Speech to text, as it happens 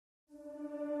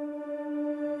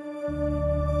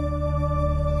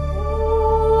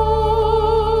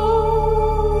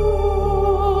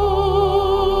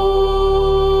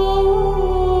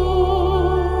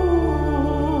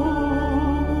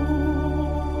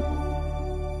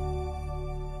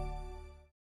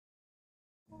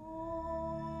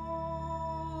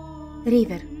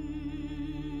River,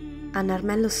 an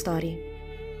ARMELLO story.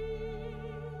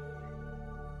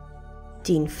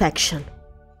 The infection.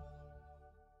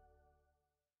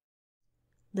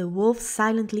 The wolf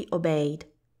silently obeyed,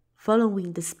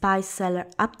 following the spice seller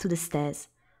up to the stairs,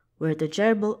 where the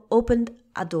gerbil opened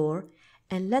a door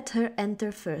and let her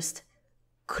enter first,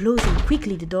 closing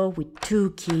quickly the door with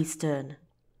 2 keys turned.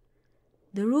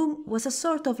 The room was a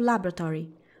sort of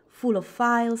laboratory, full of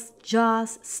files,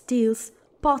 jars, steels,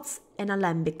 pots and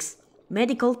alembics,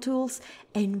 medical tools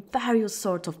and various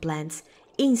sorts of plants,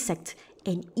 insects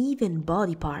and even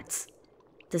body parts.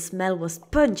 The smell was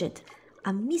pungent,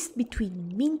 a mist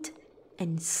between mint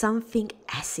and something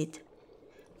acid.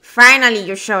 Finally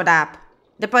you showed up.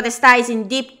 The podesta is in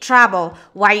deep trouble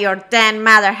while your damn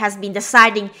mother has been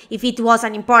deciding if it was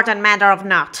an important matter or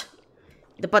not.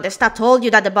 The podesta told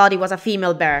you that the body was a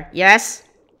female bear, yes?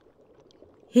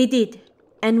 He did,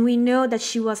 and we know that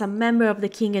she was a member of the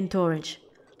king entourage.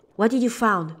 What did you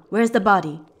find? Where's the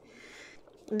body?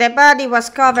 The body was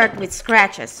covered with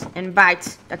scratches and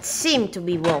bites that seemed to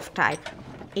be wolf type.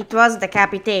 It was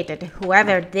decapitated.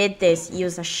 Whoever did this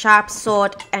used a sharp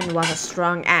sword and was a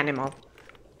strong animal.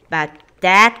 But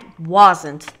that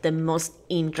wasn't the most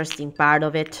interesting part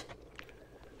of it.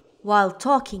 While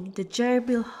talking, the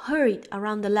gerbil hurried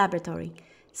around the laboratory,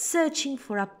 searching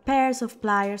for a pair of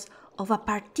pliers of a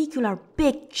particular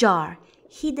big jar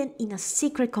hidden in a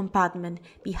secret compartment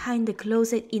behind the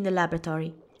closet in the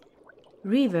laboratory.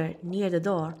 River, near the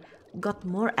door, got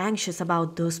more anxious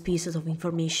about those pieces of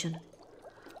information.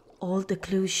 All the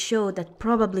clues showed that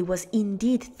probably was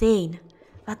indeed Thane,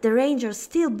 but the ranger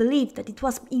still believed that it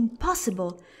was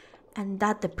impossible and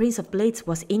that the Prince of Blades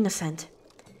was innocent.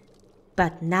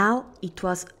 But now it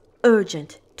was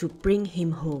urgent to bring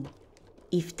him home.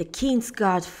 If the king's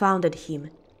guard found him,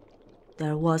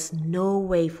 there was no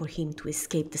way for him to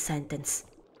escape the sentence.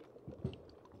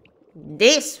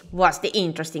 This was the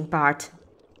interesting part.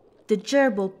 The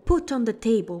gerbil put on the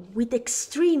table with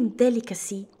extreme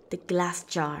delicacy the glass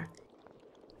jar,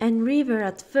 and River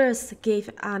at first gave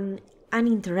an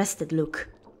uninterested look.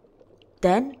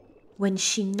 Then, when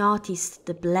she noticed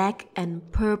the black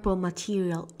and purple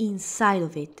material inside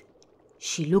of it,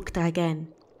 she looked again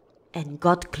and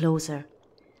got closer.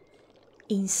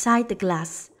 Inside the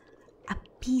glass, a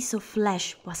piece of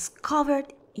flesh was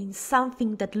covered in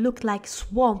something that looked like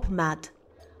swamp mud,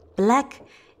 black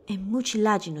and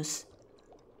mucilaginous.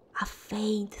 A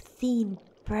faint, thin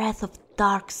breath of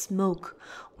dark smoke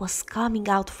was coming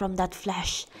out from that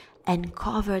flesh and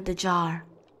covered the jar.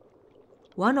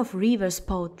 One of River's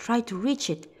paws tried to reach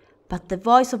it, but the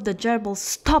voice of the gerbil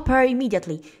stopped her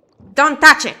immediately. Don't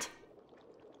touch it!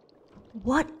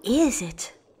 What is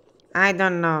it? I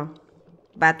don't know,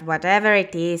 but whatever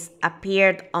it is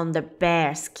appeared on the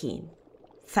bear skin.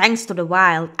 Thanks to the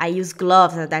wild, I used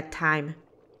gloves at that time.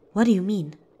 What do you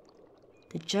mean?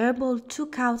 The gerbil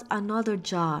took out another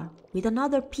jar with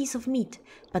another piece of meat,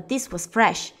 but this was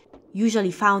fresh,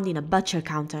 usually found in a butcher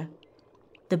counter.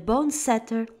 The bone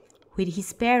setter, with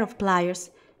his pair of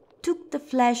pliers, took the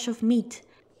flesh of meat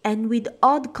and with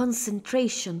odd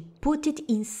concentration put it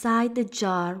inside the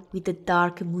jar with the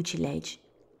dark mucilage.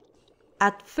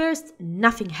 At first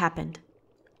nothing happened,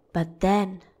 but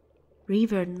then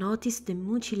River noticed the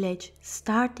mucilage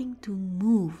starting to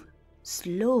move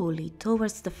slowly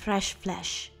towards the fresh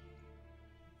flesh.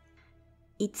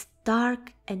 Its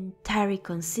dark and tarry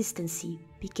consistency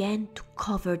began to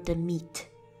cover the meat,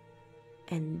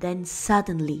 and then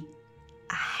suddenly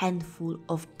a handful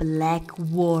of black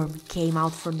worm came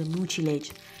out from the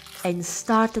mucilage and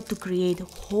started to create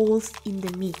holes in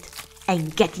the meat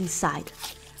and get inside.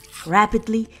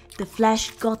 Rapidly, the flesh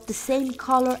got the same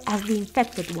color as the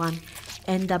infected one,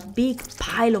 and a big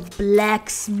pile of black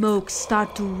smoke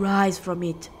started to rise from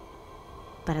it.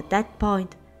 But at that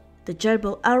point, the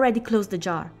gerbil already closed the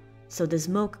jar, so the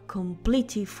smoke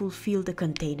completely fulfilled the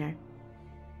container.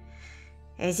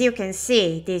 As you can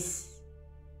see, this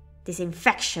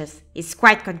infection is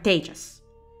quite contagious.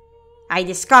 I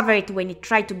discovered it when it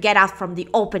tried to get out from the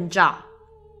open jar.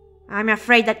 I'm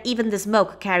afraid that even the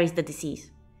smoke carries the disease.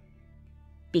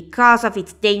 Because of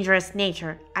its dangerous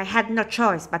nature, I had no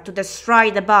choice but to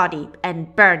destroy the body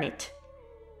and burn it.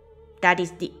 That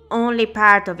is the only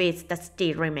part of it that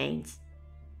still remains.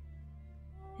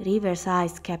 River's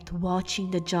eyes kept watching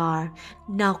the jar,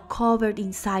 now covered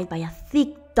inside by a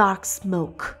thick dark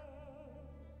smoke.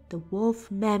 The wolf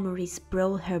memories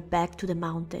brought her back to the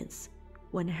mountains,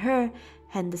 when her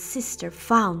and the sister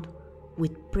found,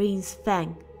 with Prince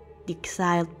Fang, the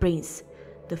exiled prince,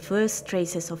 the first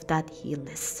traces of that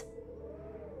illness.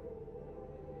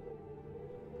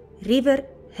 River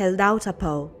held out a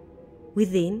paw.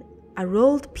 Within, a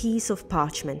rolled piece of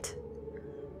parchment.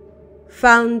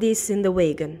 Found this in the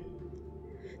wagon.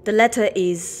 The letter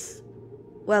is...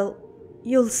 well,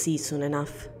 you'll see soon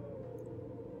enough.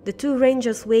 The two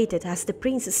rangers waited as the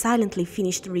prince silently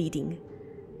finished reading,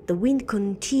 the wind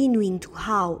continuing to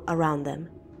howl around them.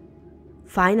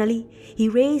 Finally, he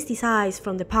raised his eyes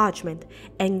from the parchment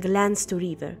and glanced to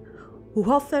River, who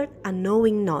offered a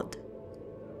knowing nod.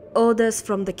 Orders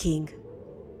from the king.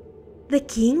 The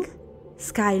king?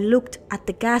 Sky looked at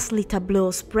the ghastly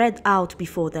tableau spread out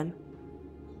before them.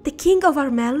 The king of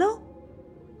ARMELLO?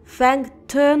 Fang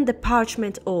turned the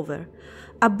parchment over.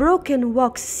 A broken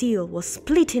wax seal was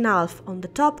split in half on the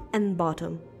top and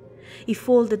bottom. He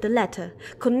folded the letter,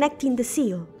 connecting the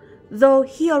seal, though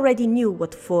he already knew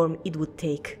what form it would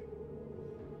take.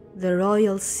 The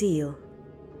royal seal.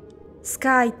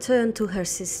 Sky turned to her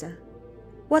sister.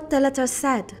 What the letter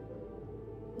said?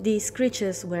 These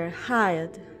creatures were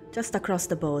hired just across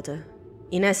the border,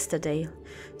 in Esterdale,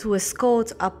 to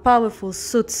escort a powerful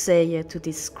soothsayer to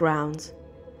these grounds,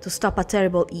 to stop a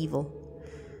terrible evil,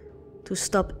 to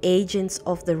stop agents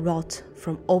of the rot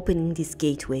from opening this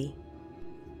gateway.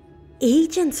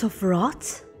 Agents of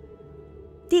rot?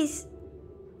 These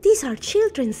are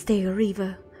children's tales,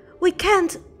 River. We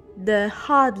can't... They're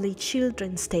hardly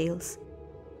children's tales.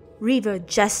 River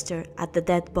gestured at the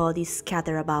dead bodies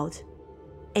scattered about.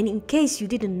 And in case you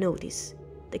didn't notice,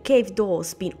 the cave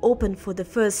door's been opened for the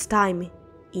first time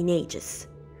in ages.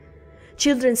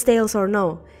 Children's tales or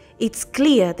no, it's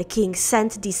clear the king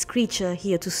sent this creature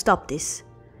here to stop this,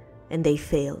 and they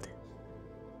failed.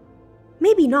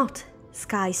 Maybe not,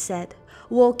 Sky said,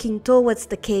 walking towards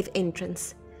the cave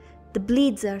entrance. The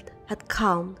blizzard had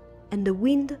calmed, and the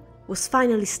wind was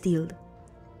finally stilled.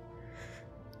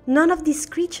 None of these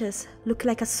creatures look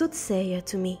like a soothsayer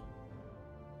to me.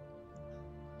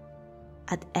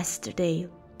 At Esterdale,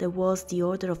 there was the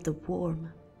Order of the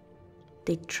Worm.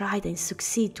 They tried and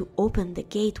succeeded to open the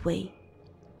gateway.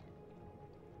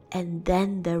 And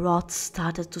then the rot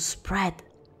started to spread.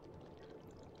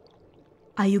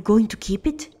 Are you going to keep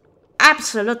it?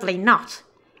 Absolutely not.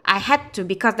 I had to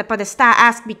because the podesta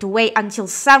asked me to wait until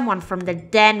someone from the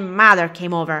den mother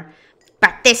came over.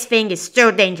 But this thing is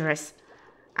too dangerous.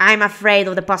 I'm afraid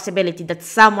of the possibility that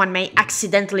someone may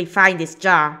accidentally find this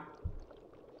jar.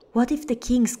 What if the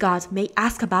king's guard may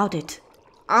ask about it?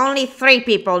 Only 3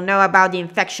 people know about the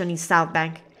infection in South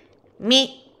Bank.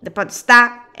 Me, the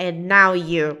podesta, and now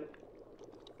you.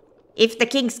 If the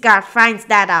king's guard finds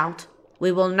that out,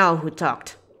 we will know who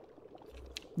talked.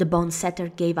 The bone setter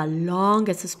gave a long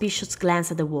and suspicious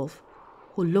glance at the wolf,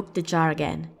 who looked the jar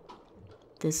again.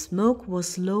 The smoke was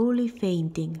slowly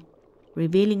fainting,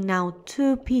 revealing now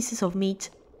 2 pieces of meat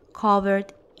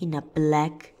covered in a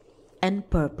black and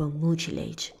purple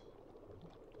mucilage.